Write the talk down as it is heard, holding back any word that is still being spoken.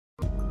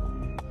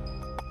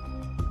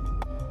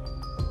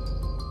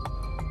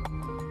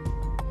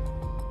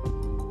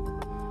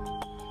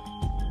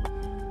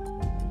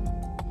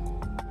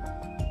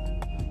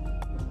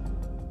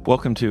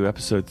Welcome to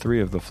episode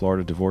 3 of the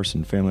Florida Divorce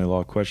and Family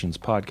Law Questions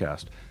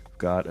podcast. I've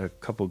got a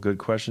couple good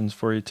questions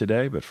for you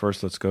today, but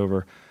first let's go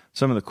over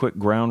some of the quick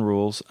ground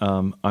rules.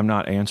 I'm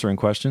not answering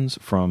questions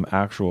from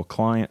actual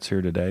clients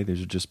here today.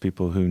 These are just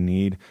people who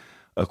need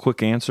a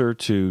quick answer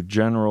to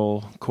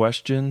general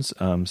questions.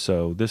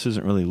 So this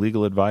isn't really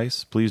legal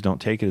advice. Please don't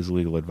take it as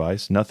legal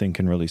advice. Nothing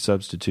can really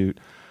substitute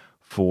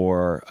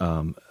for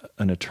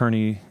an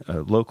attorney, a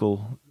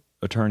local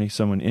attorney,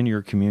 someone in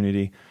your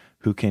community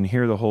who can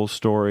hear the whole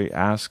story,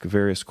 ask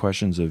various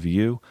questions of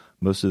you.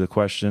 Most of the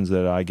questions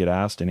that I get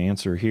asked and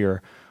answer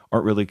here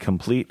aren't really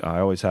complete.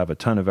 I always have a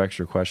ton of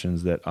extra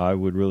questions that I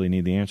would really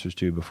need the answers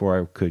to before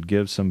I could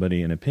give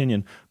somebody an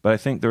opinion, but I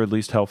think they're at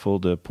least helpful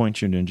to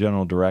point you in a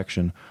general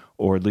direction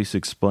or at least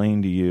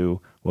explain to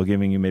you, while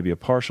giving you maybe a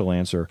partial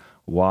answer,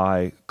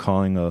 why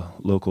calling a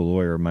local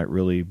lawyer might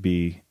really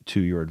be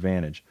to your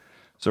advantage.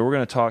 So we're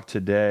going to talk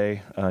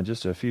today,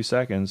 just a few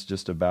seconds,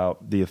 just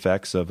about the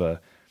effects of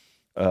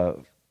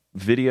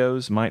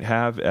videos might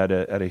have at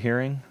a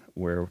hearing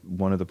where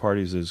one of the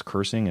parties is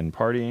cursing and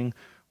partying.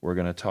 We're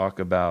going to talk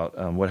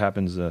about what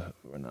happens in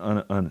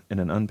an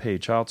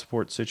unpaid child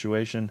support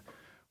situation.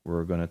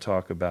 We're going to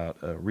talk about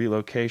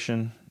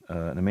relocation,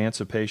 an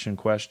emancipation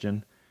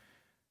question,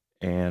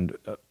 and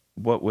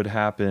what would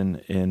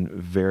happen in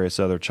various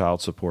other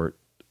child support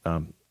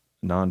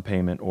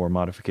non-payment or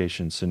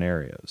modification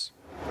scenarios.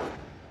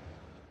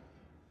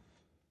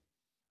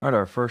 All right,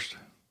 our first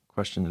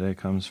question today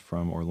comes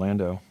from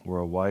Orlando, where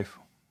a wife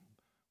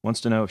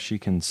wants to know if she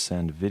can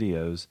send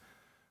videos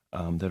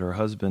that her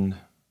husband,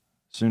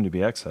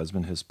 soon-to-be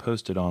ex-husband, has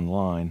posted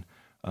online.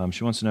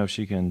 She wants to know if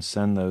she can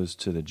send those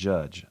to the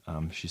judge.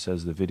 She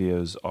says the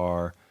videos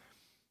are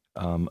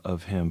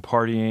of him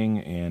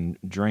partying and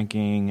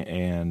drinking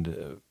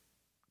and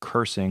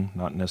cursing,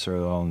 not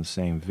necessarily all in the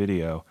same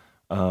video.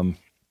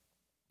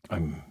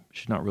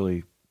 She's not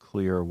really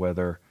clear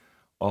whether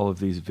all of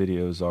these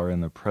videos are in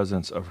the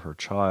presence of her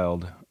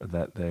child,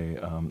 that they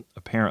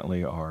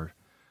apparently are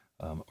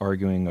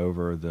arguing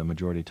over the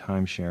majority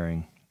time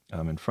sharing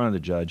in front of the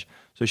judge.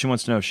 So she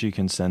wants to know if she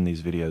can send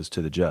these videos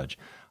to the judge.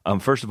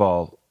 First of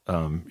all,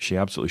 she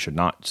absolutely should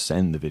not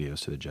send the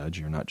videos to the judge.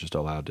 You're not just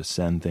allowed to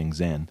send things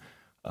in.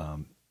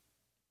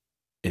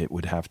 It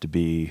would have to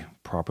be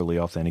properly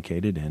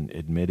authenticated and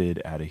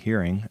admitted at a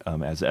hearing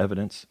as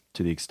evidence,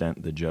 to the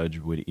extent the judge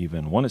would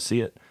even want to see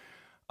it.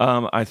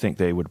 I think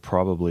they would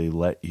probably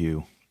let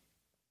you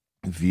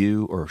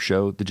view or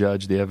show the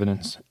judge the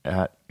evidence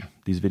at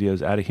these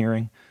videos at a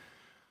hearing.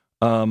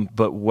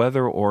 But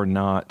whether or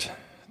not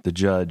the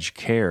judge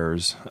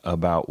cares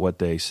about what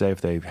they say,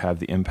 if they have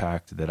the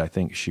impact that I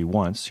think she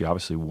wants, she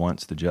obviously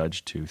wants the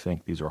judge to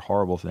think these are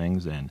horrible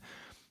things and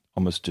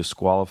almost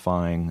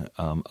disqualifying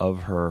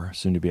of her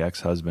soon-to-be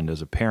ex-husband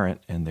as a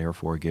parent, and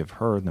therefore give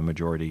her the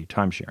majority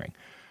time sharing.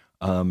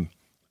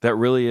 That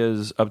really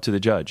is up to the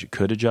judge.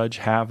 Could a judge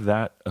have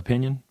that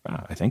opinion?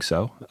 I think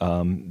so.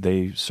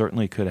 They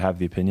certainly could have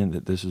the opinion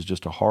that this is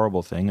just a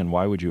horrible thing, and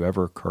why would you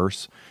ever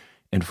curse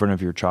in front of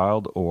your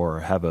child or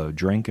have a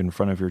drink in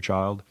front of your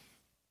child,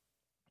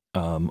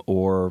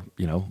 or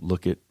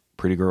look at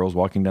pretty girls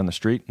walking down the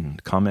street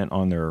and comment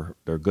on their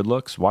good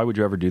looks? Why would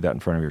you ever do that in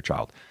front of your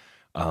child?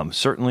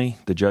 Certainly,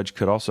 the judge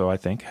could also, I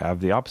think, have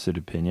the opposite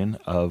opinion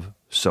of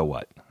so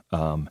what.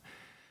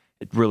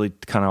 It really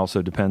kind of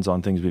also depends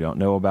on things we don't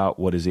know about.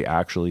 What is he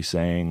actually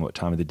saying? What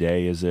time of the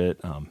day is it?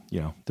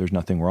 There's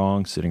nothing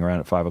wrong sitting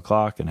around at 5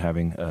 o'clock and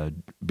having a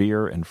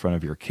beer in front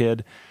of your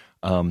kid.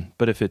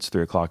 But if it's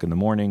 3 o'clock in the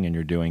morning and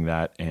you're doing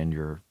that and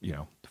your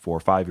 4 or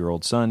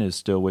 5-year-old son is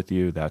still with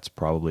you, that's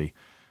probably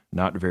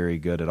not very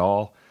good at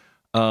all.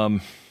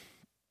 You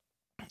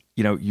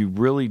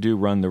really do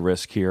run the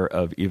risk here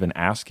of even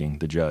asking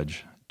the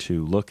judge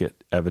to look at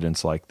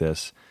evidence like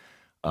this.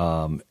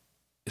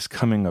 Is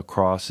coming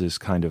across as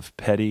kind of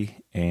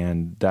petty,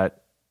 and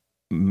that,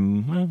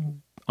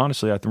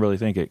 honestly, I really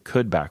think it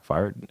could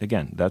backfire.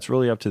 Again, that's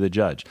really up to the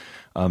judge.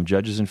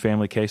 Judges in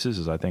family cases,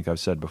 as I think I've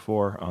said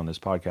before on this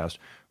podcast,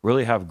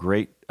 really have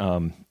great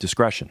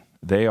discretion.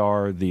 They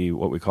are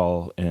what we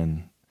call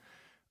in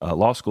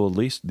law school, at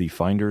least, the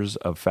finders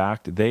of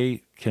fact.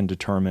 They can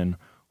determine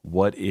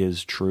what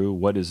is true,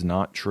 what is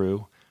not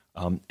true,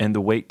 and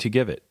the weight to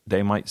give it.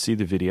 They might see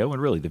the video,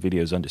 and really the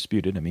video is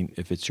undisputed. I mean,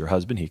 if it's your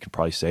husband, he could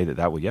probably say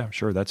yeah,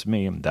 sure, that's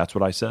me, and that's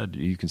what I said.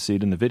 You can see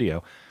it in the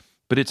video.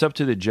 But it's up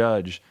to the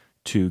judge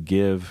to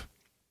give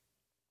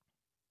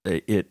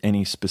it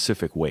any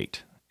specific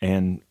weight.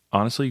 And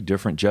honestly,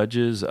 different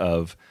judges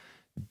of,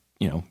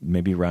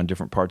 maybe around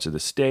different parts of the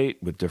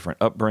state with different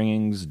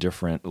upbringings,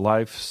 different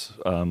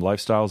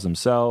lifestyles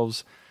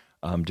themselves,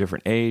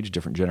 different age,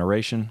 different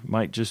generation,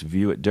 might just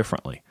view it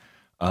differently.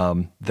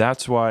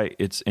 That's why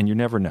and you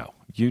never know.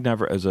 You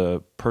never, as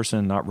a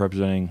person not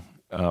representing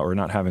or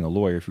not having a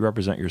lawyer, if you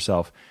represent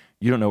yourself,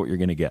 you don't know what you're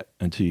going to get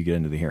until you get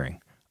into the hearing.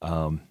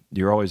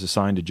 You're always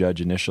assigned a judge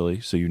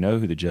initially, so you know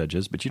who the judge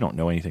is, but you don't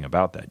know anything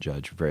about that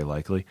judge, very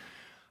likely.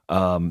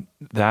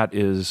 That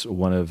is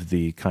one of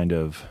the kind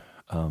of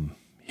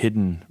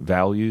hidden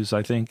values,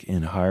 I think,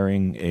 in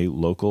hiring a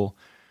local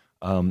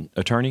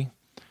attorney.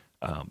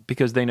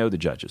 because they know the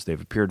judges.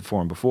 They've appeared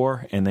before them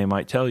before, and they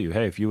might tell you,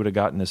 hey, if you would have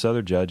gotten this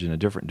other judge in a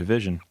different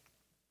division,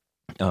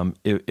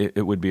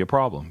 it would be a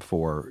problem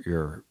for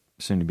your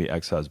soon-to-be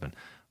ex-husband.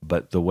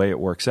 But the way it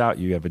works out,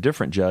 you have a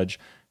different judge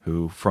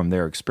who, from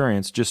their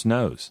experience, just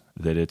knows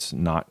that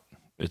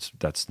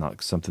that's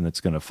not something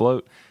that's going to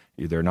float.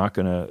 They're not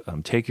going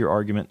to take your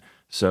argument.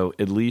 So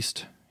at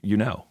least you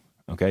know,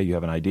 okay? You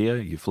have an idea.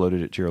 You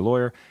floated it to your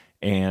lawyer,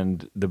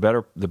 and the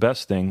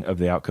best thing of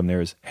the outcome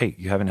there is, hey,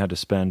 you haven't had to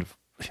spend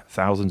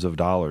thousands of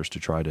dollars to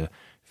try to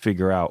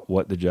figure out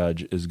what the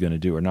judge is going to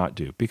do or not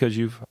do, because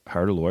you've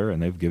hired a lawyer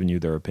and they've given you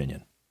their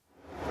opinion.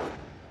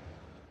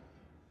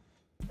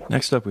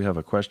 Next up, we have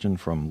a question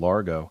from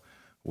Largo,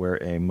 where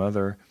a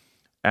mother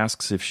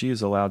asks if she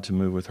is allowed to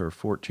move with her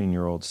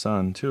 14-year-old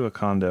son to a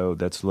condo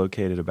that's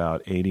located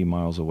about 80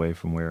 miles away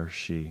from where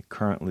she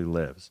currently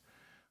lives.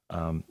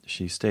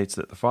 She states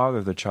that the father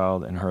of the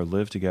child and her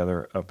lived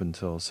together up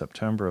until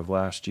September of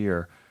last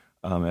year,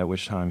 at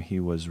which time he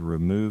was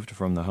removed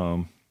from the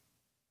home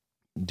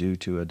due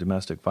to a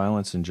domestic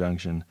violence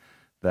injunction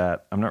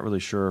that I'm not really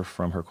sure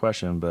from her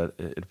question, but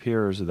it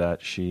appears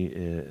that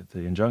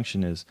the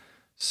injunction is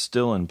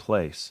still in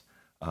place.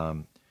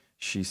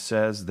 She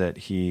says that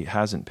he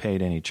hasn't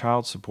paid any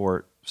child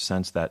support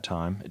since that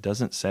time. It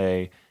doesn't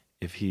say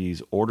if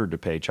he's ordered to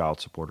pay child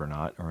support or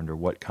not, or under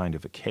what kind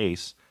of a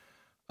case.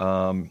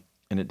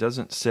 And it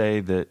doesn't say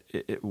that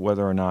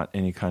whether or not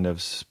any kind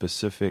of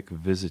specific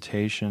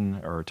visitation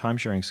or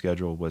time-sharing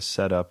schedule was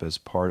set up as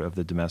part of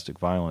the domestic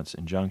violence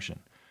injunction.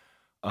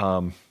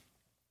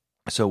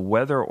 So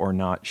whether or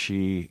not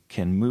she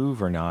can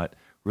move or not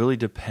really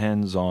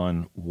depends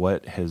on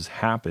what has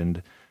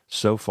happened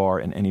so far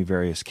in any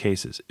various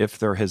cases. If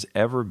there has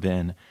ever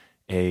been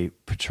a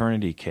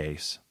paternity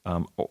case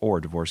or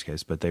a divorce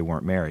case, but they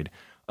weren't married,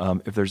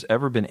 if there's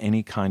ever been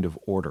any kind of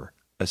order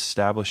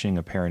establishing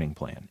a parenting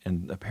plan,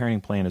 and a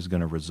parenting plan is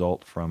going to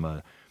result from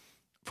a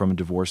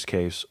divorce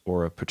case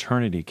or a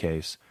paternity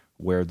case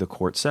where the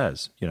court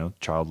says,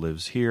 child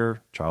lives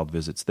here, child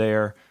visits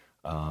there,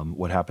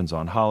 what happens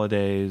on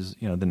holidays,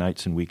 the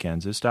nights and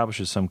weekends,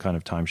 establishes some kind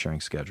of time-sharing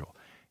schedule.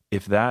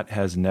 If that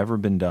has never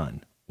been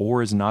done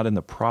or is not in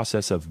the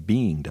process of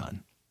being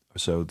done,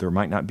 so there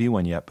might not be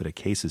one yet, but a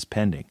case is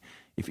pending.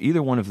 If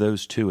either one of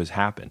those two has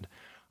happened,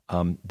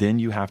 then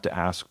you have to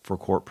ask for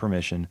court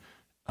permission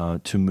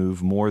to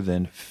move more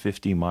than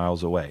 50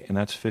 miles away. And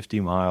that's 50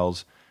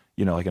 miles,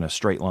 like in a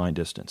straight line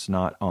distance,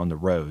 not on the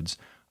roads.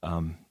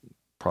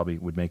 Probably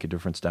would make a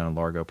difference down in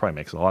Largo, probably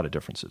makes a lot of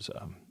differences.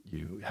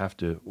 You have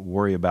to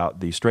worry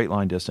about the straight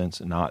line distance,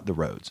 not the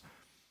roads.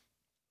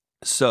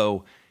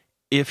 So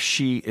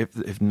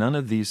if none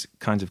of these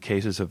kinds of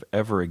cases have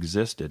ever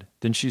existed,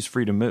 then she's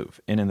free to move.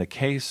 And in the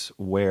case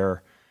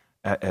where,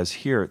 as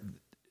here,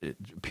 it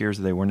appears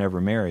they were never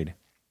married,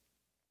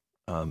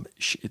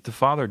 the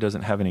father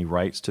doesn't have any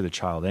rights to the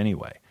child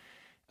anyway.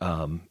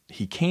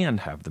 He can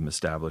have them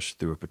established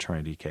through a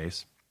paternity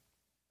case,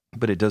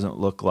 but it doesn't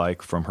look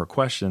like from her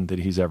question that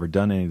he's ever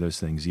done any of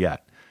those things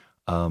yet.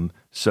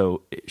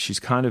 So she's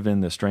kind of in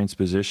the strange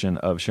position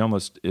of she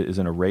almost is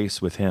in a race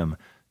with him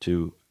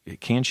to,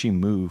 can she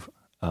move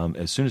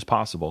as soon as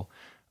possible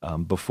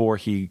before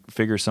he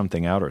figures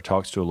something out or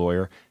talks to a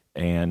lawyer,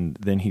 and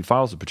then he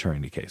files a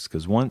paternity case.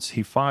 Because once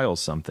he files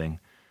something,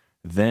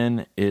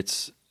 then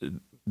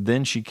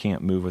she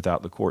can't move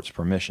without the court's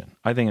permission.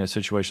 I think in a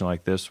situation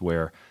like this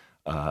where,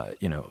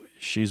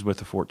 she's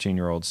with a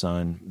 14-year-old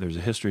son, there's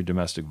a history of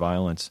domestic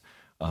violence.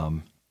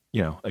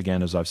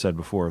 Again, as I've said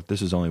before,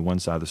 this is only one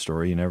side of the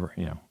story. You never,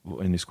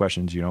 in these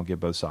questions, you don't get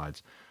both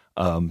sides.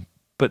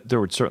 But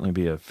there would certainly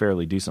be a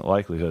fairly decent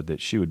likelihood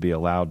that she would be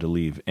allowed to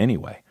leave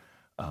anyway,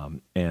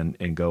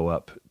 and go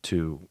up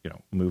to,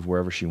 move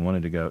wherever she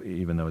wanted to go,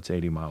 even though it's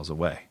 80 miles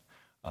away.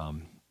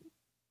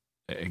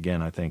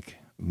 Again, I think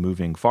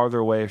moving farther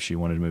away, if she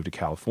wanted to move to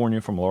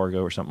California from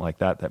Largo or something like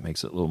that, that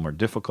makes it a little more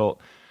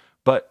difficult.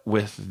 But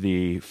with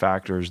the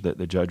factors that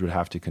the judge would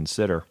have to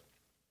consider,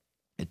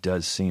 it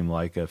does seem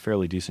like a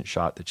fairly decent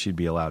shot that she'd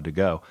be allowed to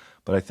go.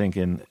 But I think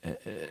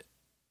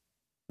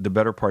the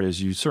better part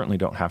is you certainly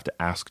don't have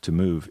to ask to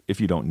move if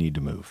you don't need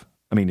to move.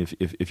 I mean,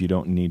 if you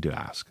don't need to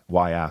ask,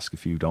 why ask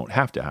if you don't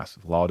have to ask?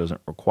 The law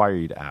doesn't require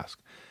you to ask.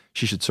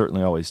 She should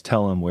certainly always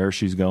tell him where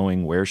she's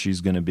going, where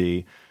she's going to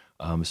be,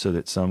 so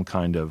that some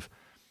kind of,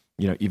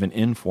 even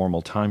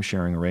informal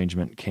time-sharing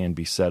arrangement can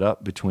be set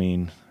up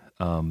between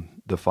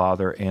the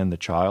father and the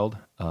child.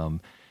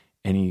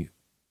 Any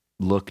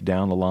look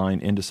down the line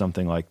into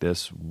something like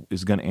this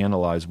is going to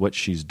analyze what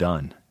she's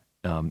done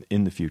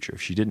in the future.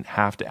 If she didn't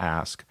have to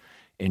ask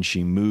and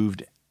she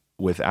moved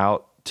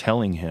without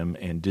telling him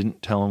and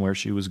didn't tell him where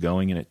she was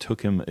going, and it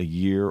took him a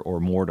year or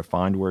more to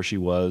find where she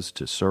was,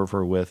 to serve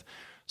her with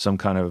some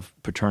kind of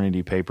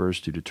paternity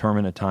papers to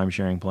determine a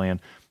time-sharing plan,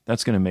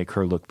 that's going to make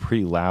her look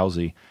pretty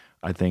lousy,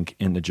 I think,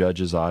 in the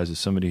judge's eyes, as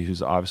somebody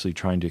who's obviously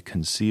trying to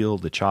conceal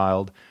the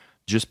child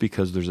just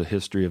because there's a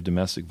history of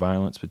domestic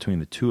violence between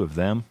the two of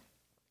them.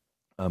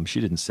 She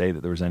didn't say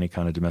that there was any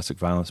kind of domestic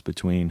violence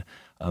between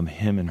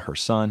him and her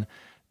son.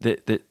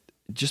 That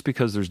just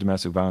because there's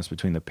domestic violence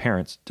between the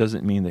parents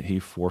doesn't mean that he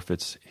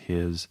forfeits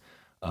his,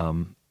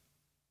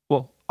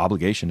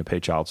 obligation to pay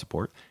child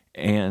support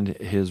and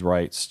his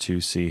rights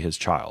to see his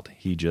child.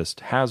 He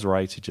just has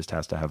rights. He just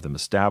has to have them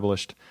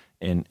established,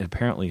 and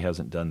apparently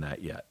hasn't done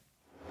that yet.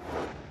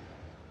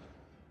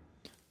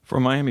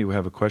 From Miami, we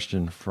have a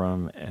question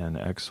from an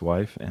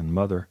ex-wife and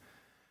mother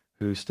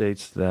who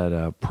states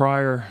that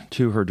prior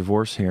to her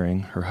divorce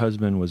hearing, her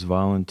husband was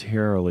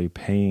voluntarily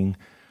paying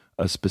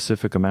a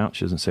specific amount.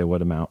 She doesn't say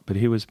what amount, but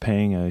he was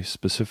paying a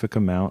specific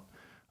amount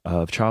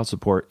of child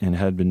support and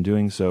had been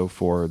doing so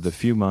for the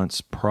few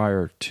months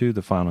prior to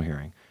the final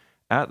hearing.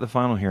 At the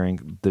final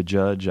hearing, the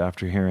judge,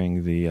 after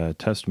hearing the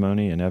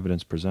testimony and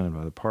evidence presented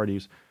by the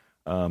parties,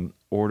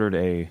 ordered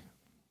a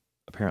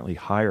apparently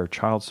higher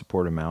child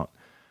support amount.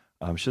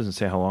 She doesn't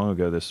say how long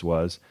ago this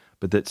was,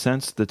 but that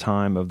since the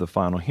time of the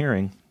final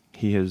hearing,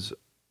 he has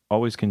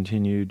always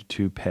continued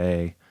to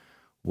pay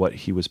what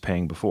he was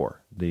paying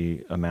before,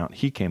 the amount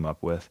he came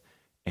up with,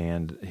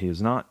 and he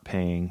is not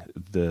paying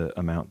the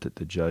amount that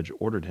the judge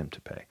ordered him to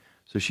pay.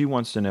 So she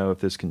wants to know if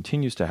this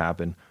continues to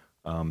happen,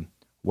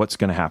 what's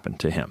going to happen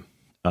to him.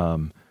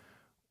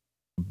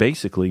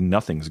 Basically,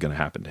 nothing's going to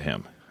happen to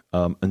him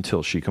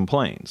until she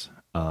complains.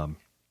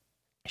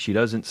 She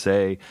doesn't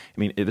say,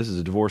 this is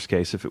a divorce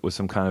case. If it was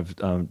some kind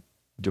of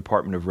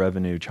Department of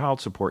Revenue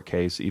child support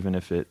case, even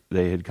if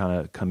they had kind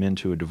of come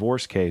into a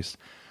divorce case,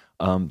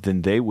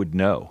 then they would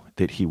know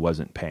that he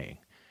wasn't paying.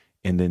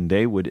 And then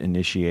they would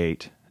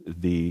initiate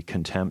the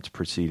contempt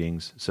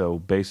proceedings. So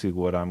basically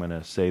what I'm going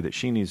to say that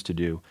she needs to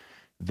do,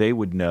 they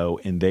would know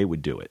and they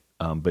would do it.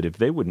 But if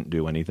they wouldn't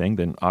do anything,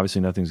 then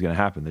obviously nothing's going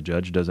to happen. The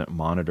judge doesn't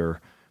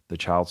monitor the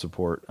child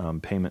support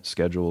payment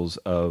schedules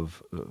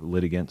of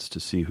litigants to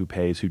see who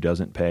pays, who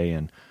doesn't pay,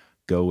 and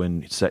go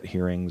and set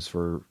hearings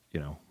for,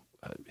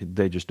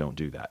 they just don't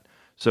do that.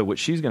 So what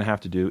she's going to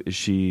have to do is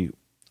she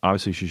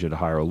should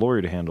hire a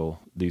lawyer to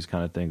handle these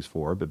kind of things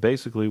for her. But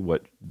basically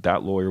what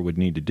that lawyer would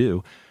need to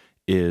do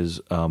is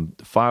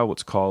file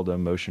what's called a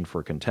motion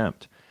for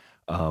contempt,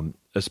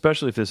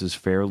 especially if this is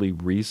fairly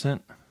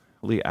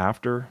recently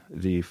after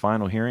the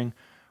final hearing.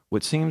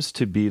 What seems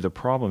to be the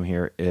problem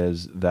here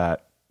is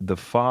that the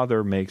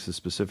father makes a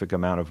specific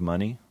amount of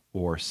money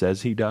or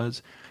says he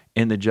does,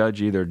 and the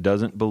judge either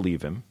doesn't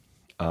believe him,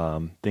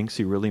 thinks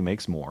he really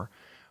makes more,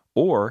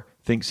 or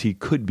thinks he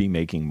could be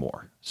making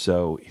more.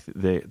 So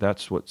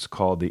that's what's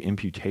called the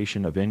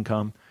imputation of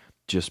income.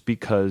 Just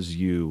because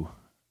you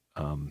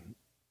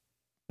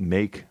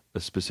make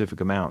a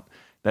specific amount,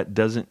 that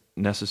doesn't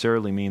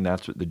necessarily mean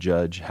that's what the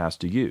judge has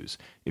to use.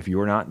 If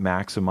you're not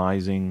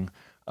maximizing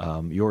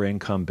your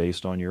income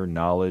based on your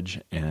knowledge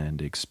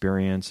and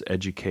experience,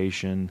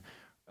 education,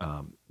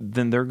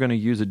 then they're going to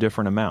use a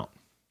different amount.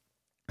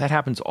 That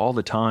happens all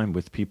the time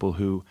with people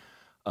who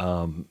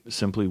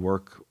simply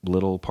work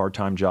little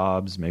part-time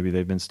jobs. Maybe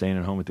they've been staying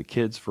at home with the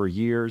kids for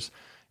years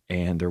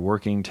and they're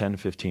working 10,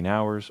 15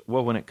 hours.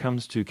 Well, when it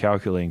comes to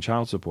calculating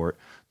child support,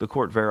 the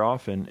court very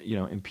often,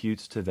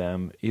 imputes to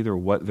them either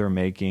what they're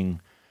making,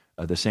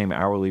 the same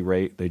hourly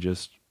rate. They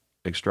just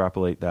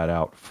extrapolate that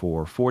out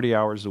for 40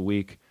 hours a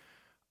week,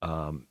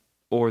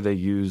 or they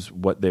use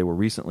what they were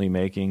recently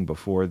making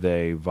before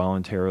they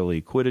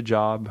voluntarily quit a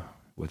job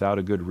without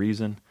a good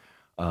reason.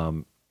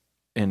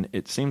 And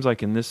it seems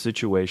like in this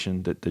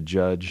situation that the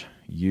judge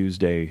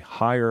used a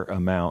higher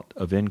amount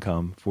of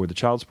income for the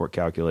child support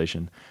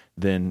calculation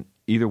than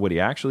either what he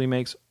actually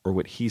makes or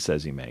what he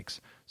says he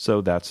makes. So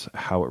that's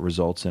how it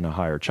results in a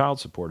higher child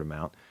support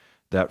amount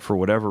that for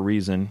whatever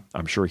reason,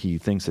 I'm sure he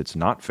thinks it's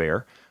not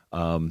fair,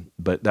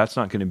 but that's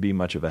not going to be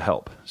much of a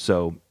help.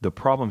 So the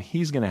problem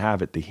he's going to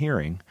have at the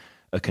hearing,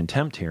 a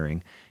contempt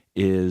hearing,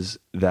 is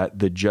that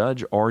the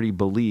judge already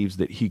believes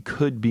that he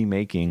could be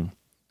making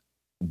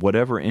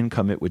whatever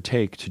income it would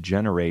take to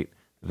generate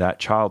that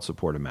child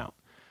support amount.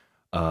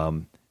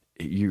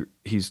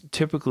 He's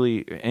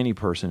typically, any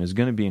person is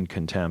going to be in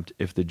contempt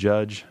if the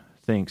judge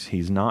thinks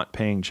he's not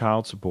paying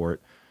child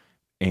support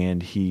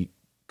and he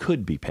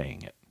could be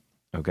paying it.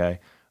 Okay,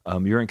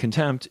 you're in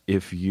contempt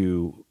if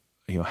you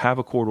have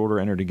a court order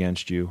entered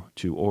against you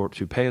to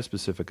pay a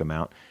specific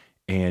amount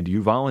and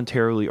you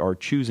voluntarily are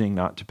choosing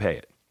not to pay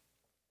it.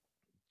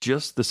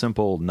 Just the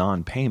simple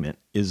non-payment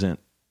isn't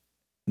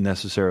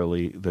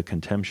necessarily the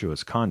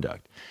contemptuous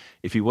conduct.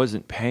 If he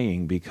wasn't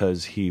paying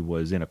because he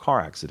was in a car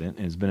accident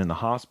and has been in the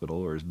hospital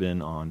or has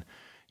been on,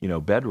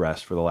 bed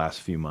rest for the last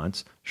few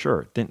months,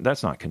 sure, then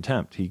that's not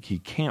contempt. He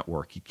can't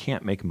work, he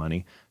can't make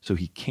money, so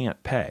he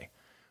can't pay.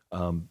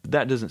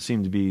 That doesn't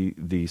seem to be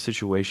the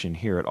situation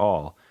here at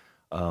all.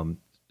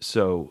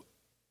 So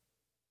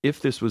if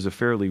this was a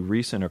fairly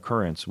recent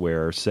occurrence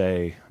where,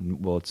 say,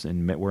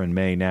 we're in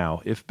May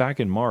now, if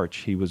back in March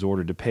he was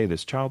ordered to pay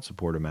this child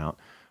support amount,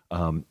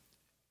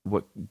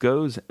 what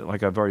goes,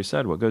 like I've already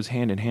said, what goes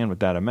hand in hand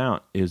with that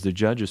amount is the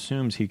judge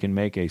assumes he can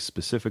make a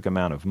specific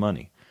amount of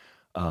money.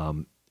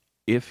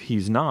 If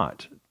he's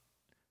not,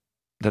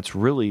 that's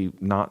really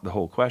not the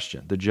whole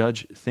question. The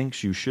judge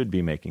thinks you should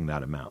be making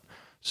that amount.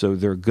 So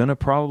they're going to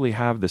probably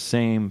have the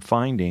same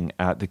finding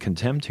at the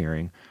contempt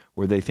hearing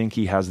where they think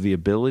he has the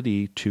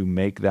ability to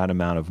make that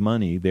amount of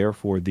money,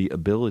 therefore the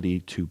ability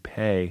to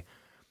pay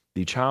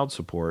the child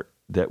support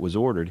that was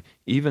ordered,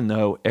 even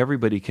though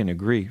everybody can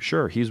agree,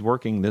 sure, he's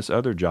working this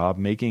other job,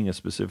 making a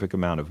specific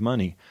amount of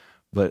money,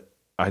 but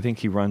I think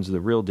he runs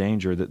the real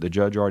danger that the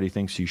judge already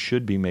thinks he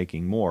should be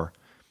making more.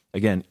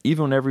 Again,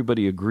 even when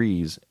everybody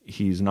agrees,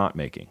 he's not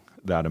making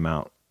that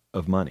amount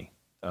of money.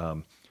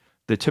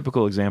 The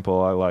typical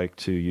example I like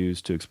to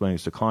use to explain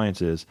this to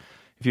clients is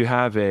if you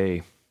have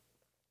a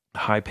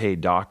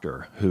high-paid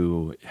doctor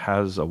who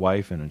has a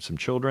wife and some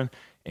children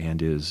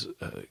and is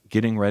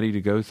getting ready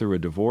to go through a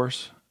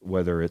divorce,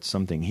 whether it's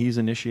something he's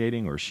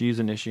initiating or she's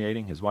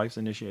initiating, his wife's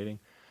initiating,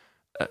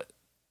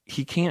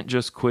 he can't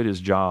just quit his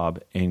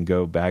job and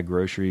go bag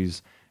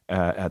groceries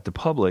at the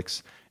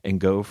Publix and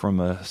go from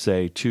a,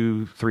 say,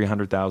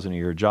 $200,000-$300,000 a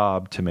year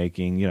job to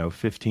making,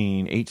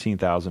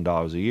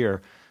 $15,000-$18,000 a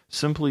year,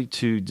 simply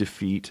to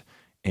defeat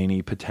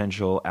any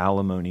potential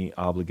alimony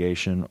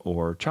obligation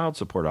or child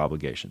support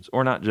obligations,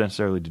 or not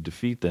necessarily to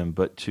defeat them,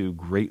 but to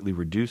greatly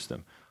reduce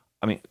them.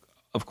 I mean,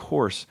 of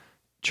course,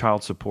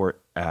 child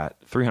support at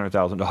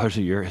 $300,000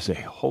 a year is a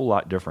whole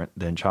lot different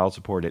than child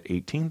support at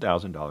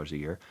 $18,000 a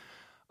year.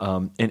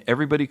 And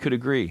everybody could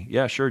agree,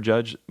 yeah, sure,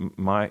 Judge.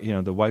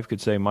 The wife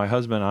could say, my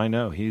husband, I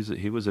know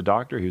he was a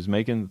doctor. He was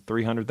making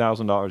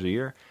 $300,000 a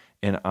year.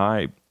 And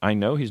I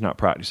know he's not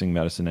practicing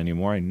medicine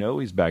anymore. I know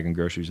he's bagging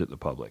groceries at the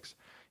Publix.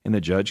 And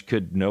the judge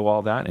could know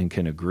all that and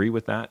can agree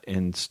with that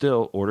and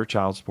still order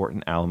child support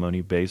and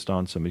alimony based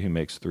on somebody who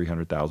makes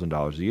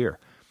 $300,000 a year.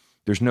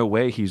 There's no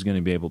way he's going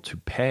to be able to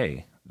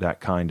pay that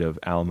kind of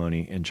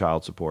alimony and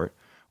child support,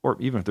 or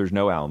even if there's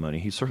no alimony,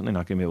 he's certainly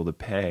not going to be able to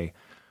pay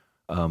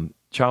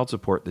child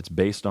support that's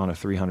based on a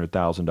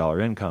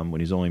 $300,000 income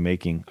when he's only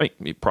making,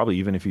 probably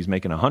even if he's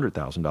making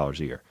 $100,000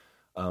 a year,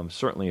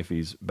 certainly if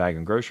he's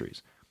bagging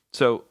groceries.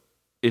 So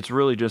it's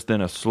really just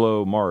then a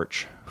slow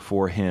march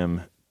for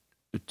him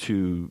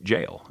to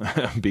jail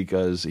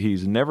because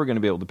he's never going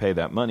to be able to pay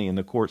that money, and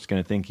the court's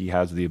going to think he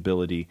has the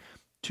ability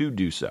to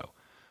do so.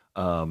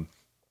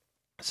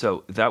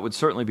 So that would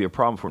certainly be a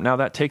problem for him. Now,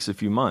 that takes a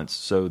few months.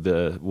 So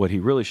what he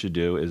really should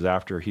do is,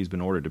 after he's been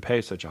ordered to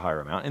pay such a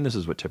higher amount, and this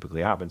is what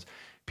typically happens,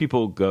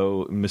 people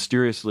go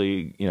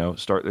mysteriously,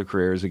 start their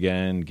careers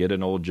again, get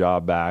an old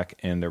job back,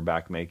 and they're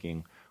back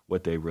making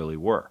what they really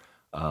were.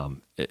 A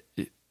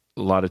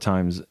lot of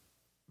times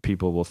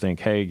people will think,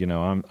 hey,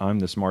 I'm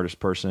the smartest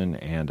person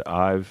and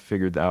I've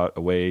figured out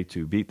a way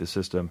to beat the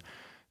system.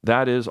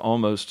 That is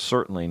almost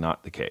certainly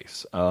not the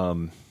case.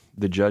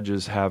 The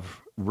judges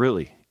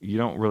you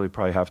don't really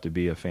probably have to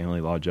be a family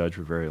law judge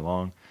for very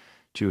long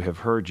to have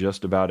heard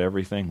just about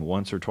everything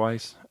once or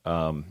twice.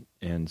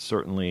 And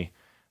certainly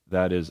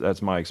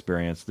that's my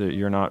experience, that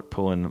you're not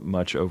pulling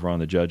much over on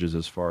the judges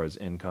as far as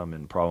income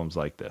and problems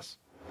like this.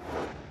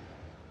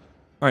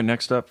 All right,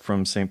 next up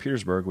from St.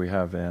 Petersburg, we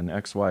have an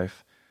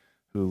ex-wife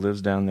who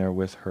lives down there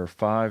with her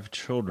 5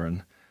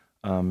 children.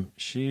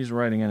 She's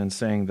writing in and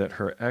saying that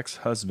her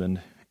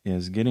ex-husband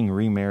is getting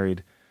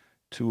remarried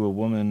to a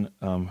woman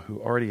who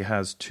already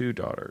has 2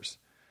 daughters.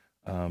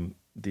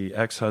 The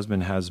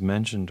ex-husband has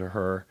mentioned to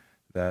her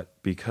that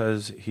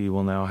because he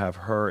will now have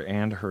her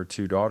and her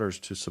 2 daughters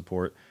to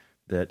support,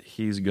 that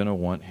he's going to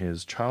want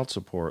his child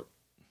support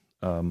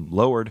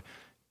lowered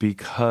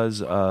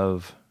because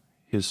of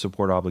his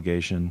support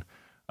obligation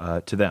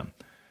to them.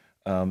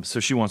 So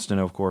she wants to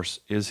know, of course,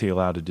 is he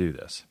allowed to do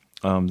this?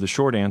 The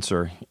short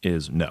answer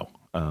is no.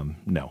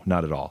 No,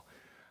 not at all.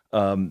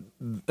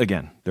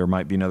 Again, there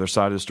might be another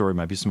side of the story,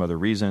 might be some other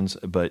reasons,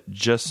 but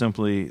just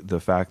simply the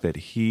fact that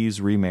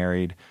he's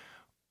remarried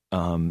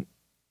and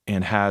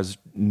has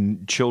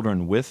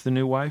children with the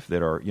new wife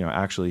that are,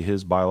 actually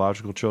his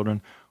biological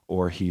children,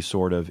 or he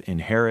sort of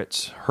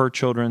inherits her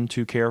children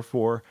to care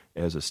for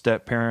as a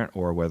step parent,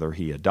 or whether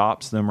he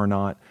adopts them or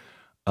not,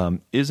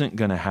 isn't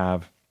going to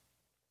have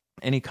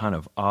any kind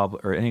of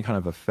any kind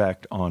of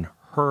effect on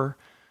her,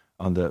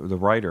 on the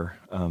writer,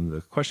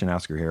 the question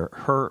asker here,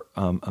 her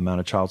amount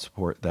of child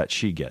support that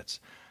she gets.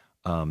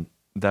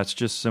 That's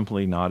just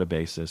simply not a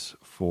basis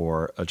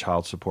for a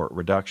child support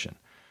reduction.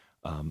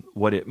 An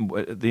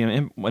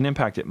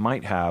impact it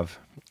might have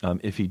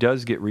if he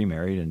does get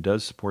remarried and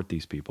does support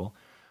these people,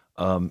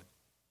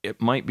 it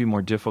might be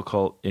more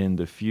difficult in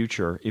the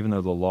future, even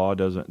though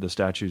the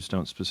statutes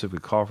don't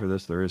specifically call for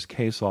this. There is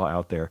case law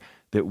out there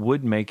that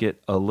would make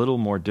it a little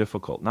more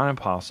difficult, not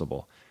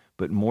impossible,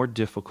 but more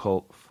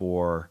difficult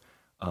for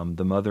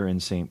the mother in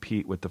St.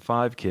 Pete with the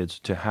 5 kids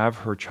to have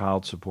her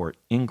child support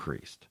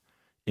increased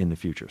in the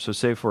future. So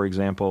say, for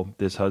example,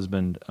 this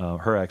husband,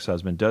 her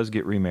ex-husband, does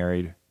get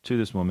remarried to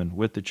this woman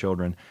with the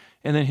children,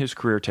 and then his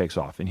career takes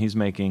off, and he's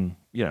making,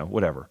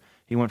 whatever.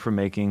 He went from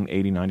making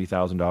 $80,000,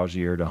 $90,000 a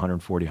year to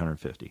 $140,000,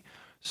 $150,000.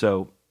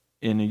 So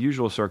in a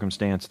usual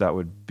circumstance, that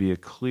would be a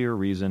clear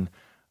reason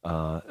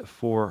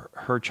for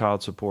her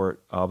child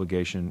support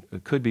obligation.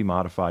 It could be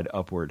modified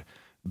upward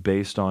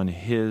based on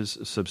his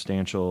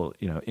substantial,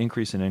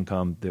 increase in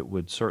income that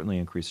would certainly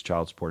increase the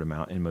child support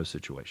amount in most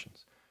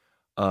situations.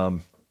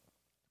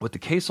 What the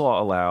case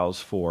law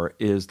allows for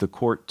is the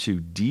court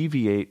to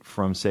deviate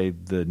from, say,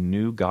 the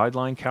new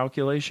guideline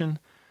calculation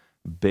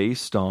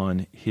based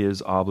on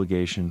his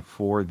obligation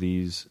for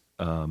these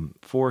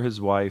for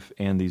his wife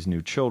and these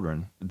new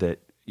children that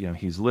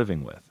he's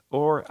living with.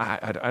 Or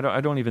I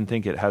don't even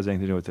think it has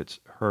anything to do with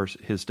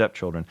his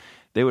stepchildren.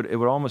 It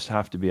would almost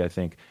have to be, I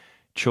think,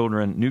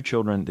 new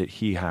children that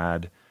he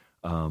had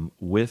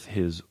with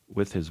his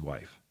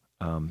wife,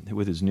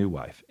 with his new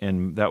wife,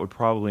 and that would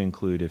probably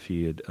include if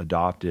he had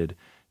adopted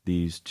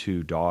these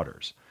two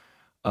daughters.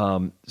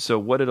 So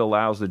what it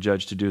allows the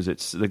judge to do is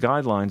the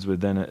guidelines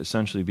would then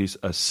essentially be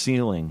a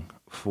ceiling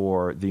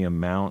for the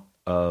amount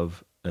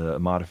of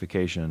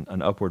modification,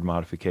 an upward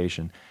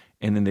modification,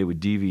 and then they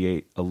would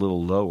deviate a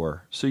little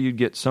lower. So you'd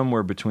get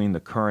somewhere between the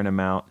current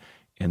amount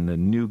and the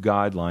new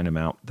guideline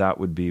amount. That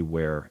would be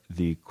where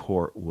the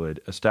court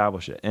would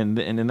establish it. And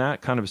in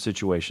that kind of a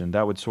situation,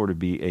 that would sort of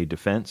be a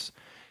defense.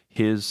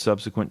 His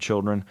subsequent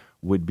children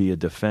would be a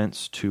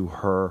defense to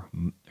her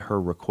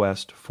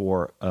request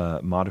for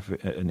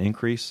an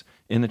increase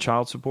in the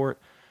child support.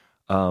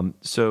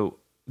 So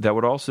that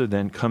would also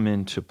then come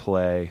into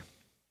play.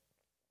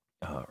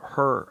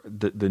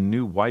 The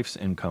new wife's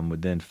income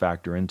would then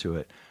factor into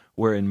it,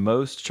 where in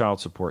most child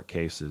support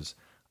cases,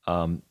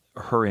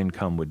 her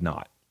income would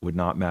not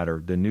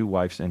matter. The new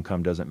wife's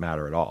income doesn't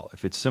matter at all.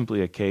 If it's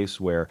simply a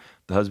case where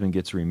the husband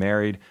gets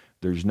remarried,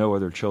 there's no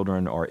other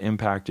children are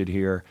impacted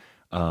here.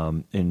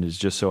 And it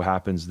just so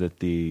happens that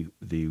the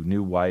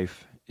new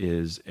wife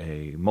is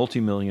a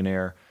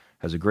multimillionaire,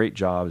 has a great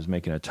job, is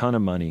making a ton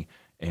of money,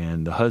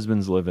 and the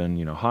husband's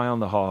living, high on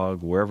the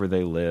hog wherever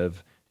they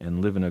live,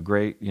 and living a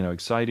great,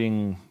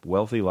 exciting,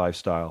 wealthy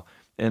lifestyle.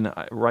 And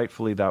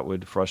rightfully, that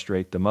would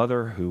frustrate the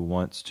mother who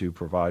wants to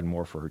provide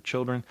more for her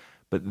children.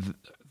 But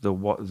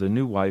the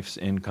new wife's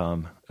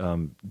income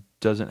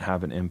doesn't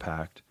have an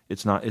impact.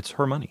 It's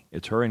her money.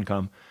 It's her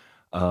income,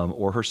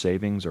 or her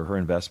savings or her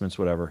investments,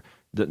 whatever.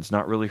 It's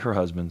not really her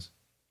husband's.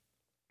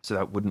 So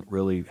that wouldn't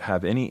really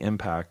have any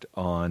impact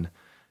on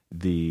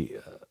the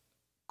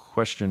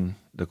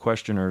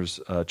questioner's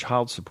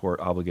child support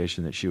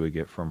obligation that she would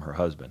get from her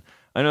husband.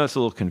 I know it's a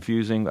little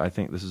confusing. I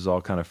think this is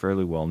all kind of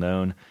fairly well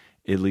known,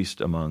 at least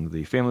among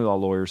the family law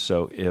lawyers.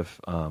 So if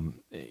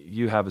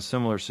you have a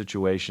similar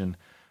situation,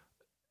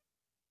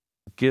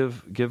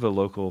 give a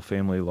local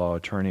family law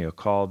attorney a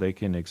call. They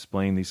can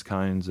explain these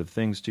kinds of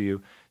things to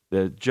you.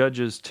 The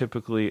judges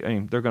typically,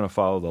 they're going to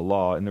follow the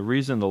law, and the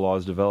reason the law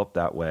is developed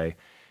that way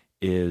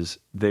is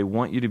they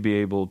want you to be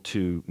able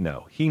to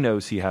know. He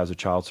knows he has a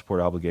child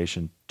support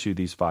obligation to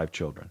these 5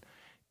 children.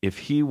 If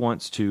he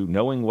wants to,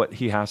 knowing what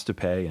he has to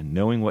pay and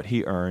knowing what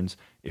he earns,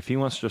 if he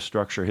wants to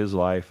structure his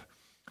life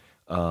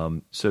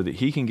so that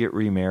he can get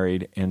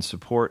remarried and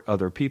support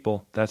other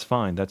people, that's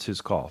fine. That's his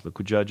call. The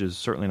judge is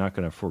certainly not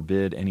going to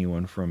forbid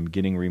anyone from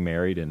getting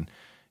remarried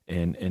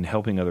and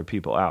helping other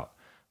people out.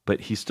 But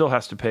he still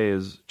has to pay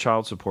his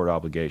child support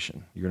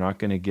obligation. You're not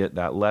going to get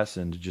that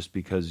lessened just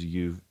because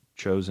you've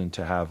chosen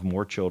to have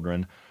more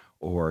children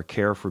or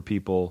care for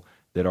people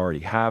that already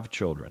have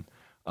children.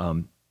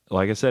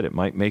 Like I said, it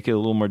might make it a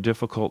little more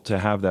difficult to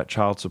have that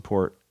child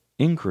support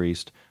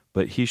increased,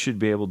 but he should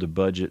be able to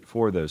budget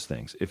for those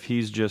things. If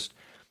he's just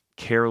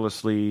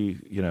carelessly,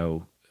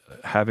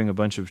 having a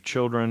bunch of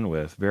children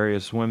with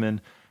various women,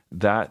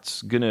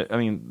 that's gonna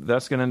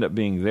end up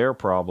being their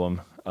problem.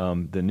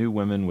 The new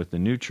women with the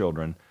new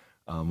children,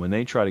 when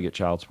they try to get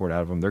child support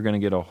out of them, they're going to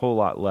get a whole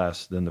lot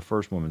less than the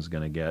first woman's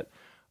going to get.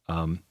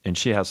 And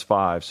she has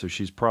 5, so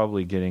she's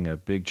probably getting a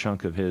big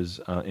chunk of his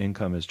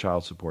income as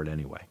child support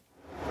anyway.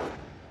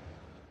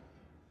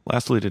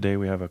 Lastly, today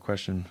we have a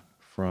question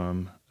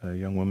from a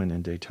young woman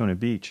in Daytona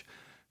Beach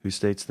who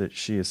states that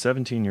she is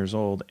 17 years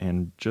old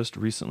and just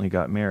recently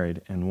got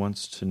married and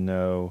wants to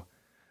know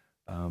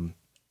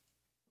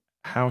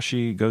how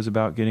she goes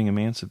about getting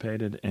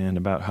emancipated and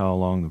about how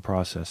long the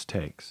process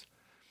takes.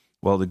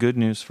 Well, the good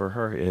news for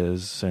her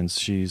is, since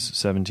she's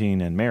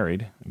 17 and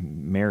married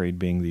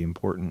being the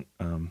important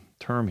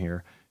term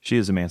here, she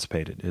is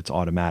emancipated. It's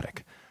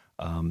automatic.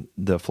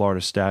 The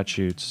Florida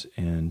statutes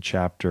in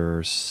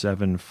Chapter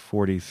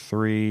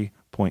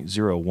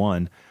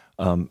 743.01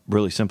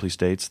 really simply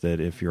states that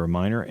if you're a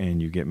minor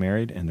and you get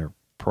married, and there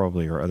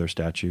probably are other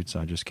statutes,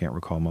 I just can't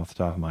recall them off the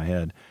top of my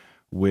head,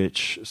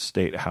 which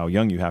state how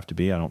young you have to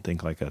be. I don't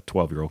think like a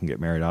 12-year-old can get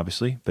married,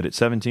 obviously, but at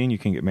 17 you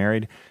can get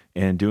married,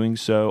 and doing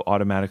so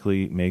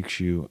automatically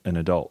makes you an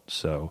adult.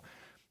 So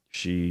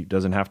she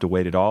doesn't have to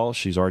wait at all.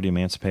 She's already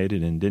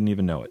emancipated and didn't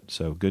even know it.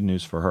 So good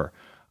news for her.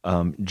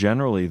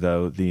 Generally,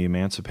 though, the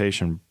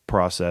emancipation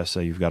process,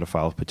 you've got to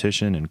file a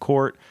petition in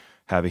court,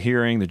 have a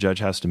hearing. The judge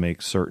has to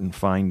make certain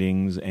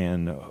findings,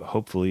 and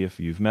hopefully, if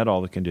you've met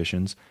all the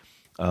conditions,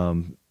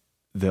 they'll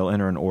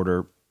enter an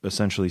order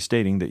essentially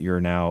stating that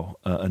you're now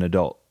an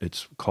adult.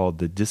 It's called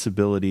the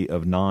disability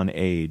of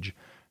non-age.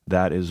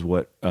 That is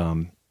what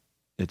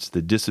it's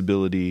the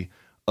disability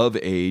of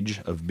age,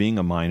 of being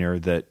a minor,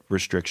 that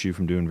restricts you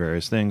from doing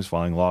various things,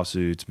 filing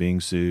lawsuits,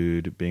 being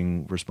sued,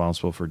 being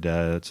responsible for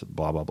debts,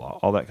 blah, blah, blah,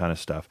 all that kind of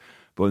stuff.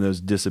 But when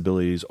those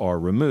disabilities are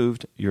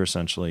removed, you're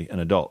essentially an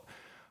adult.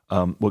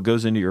 What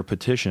goes into your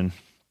petition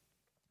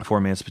for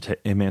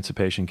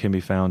emancipation can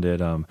be found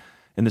at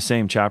in the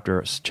same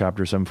chapter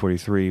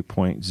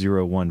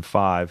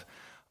 743.015.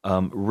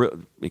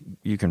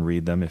 You can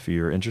read them if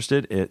you're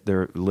interested.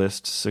 There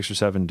lists 6 or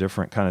 7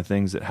 different kind of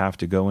things that have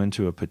to go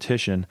into a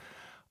petition.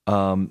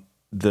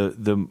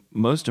 The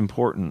most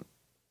important,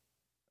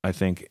 I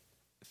think,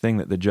 thing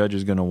that the judge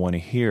is going to want to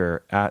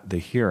hear at the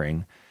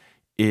hearing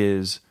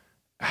is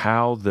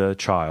how the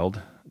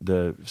child,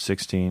 the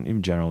 16,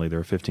 even generally there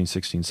are 15,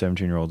 16,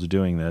 17-year-olds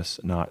doing this,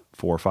 not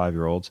 4 or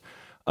 5-year-olds,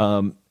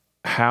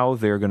 how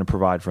they're going to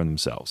provide for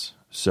themselves.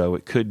 So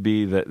it could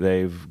be that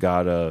they've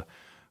got a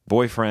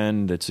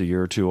boyfriend that's a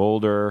year or two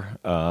older,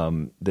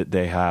 that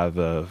they have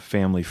a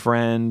family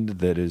friend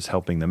that is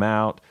helping them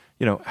out.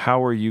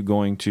 How are you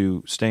going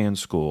to stay in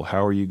school?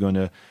 How are you going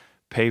to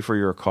pay for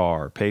your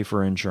car, pay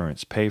for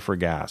insurance, pay for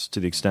gas, to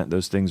the extent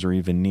those things are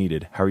even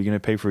needed? How are you going to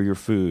pay for your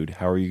food?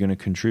 How are you going to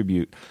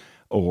contribute?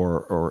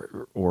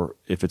 Or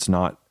if it's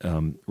not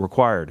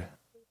required,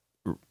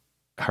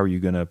 how are you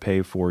going to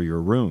pay for your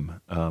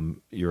room,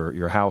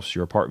 your house,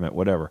 your apartment,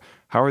 whatever?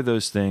 How are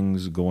those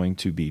things going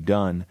to be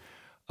done?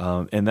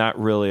 And that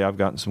really, I've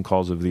gotten some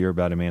calls over the year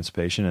about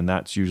emancipation, and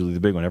that's usually the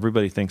big one.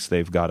 Everybody thinks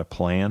they've got a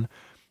plan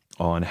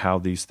on how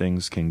these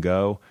things can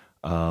go,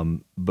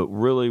 but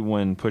really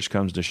when push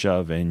comes to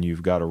shove and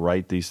you've got to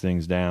write these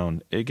things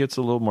down, it gets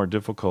a little more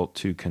difficult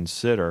to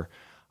consider.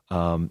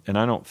 And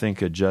I don't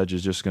think a judge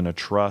is just going to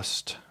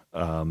trust,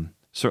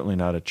 certainly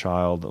not a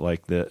child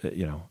like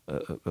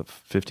a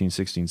 15,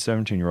 16,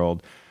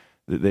 17-year-old,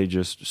 that they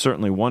just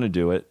certainly want to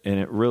do it. And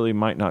it really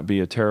might not be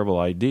a terrible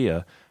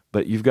idea,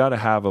 but you've got to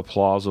have a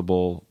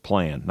plausible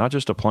plan, not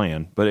just a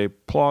plan, but a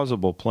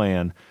plausible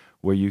plan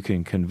where you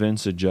can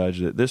convince a judge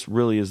that this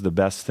really is the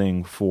best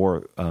thing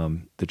for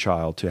the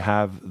child, to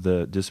have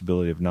the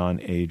disability of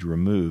non-age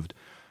removed.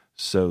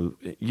 So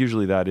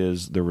usually that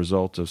is the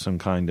result of some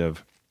kind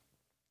of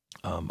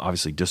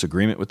obviously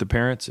disagreement with the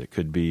parents. It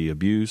could be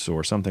abuse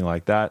or something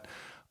like that.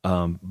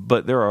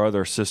 But there are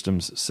other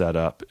systems set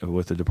up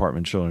with the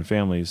Department of Children and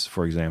Families,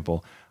 for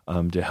example,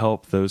 to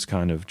help those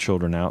kind of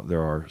children out.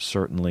 There are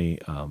certainly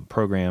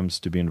programs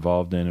to be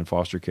involved in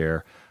foster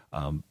care.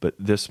 But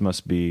this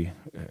must be,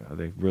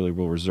 they really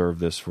will reserve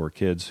this for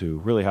kids who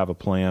really have a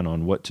plan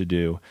on what to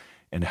do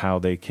and how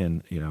they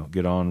can,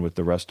 get on with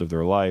the rest of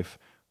their life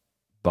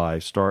by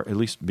at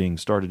least being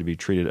started to be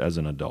treated as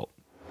an adult.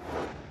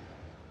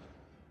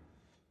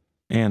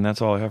 And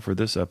that's all I have for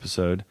this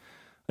episode.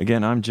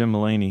 Again, I'm Jim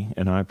Mullaney,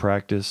 and I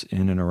practice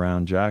in and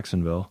around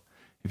Jacksonville.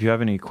 If you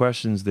have any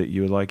questions that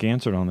you would like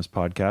answered on this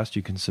podcast,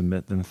 you can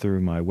submit them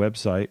through my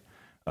website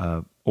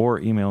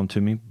or email them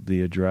to me.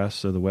 The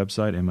address of the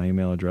website and my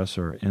email address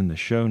are in the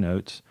show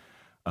notes.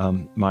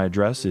 My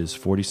address is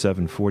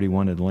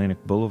 4741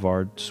 Atlantic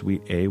Boulevard,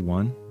 Suite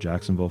A1,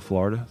 Jacksonville,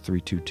 Florida,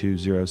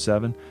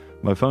 32207.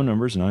 My phone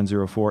number is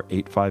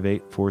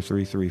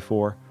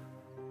 904-858-4334.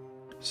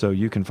 So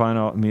you can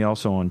find me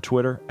also on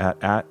Twitter at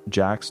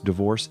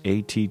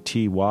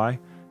JacksDivorceAtty.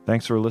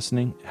 Thanks for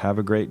listening. Have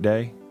a great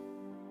day.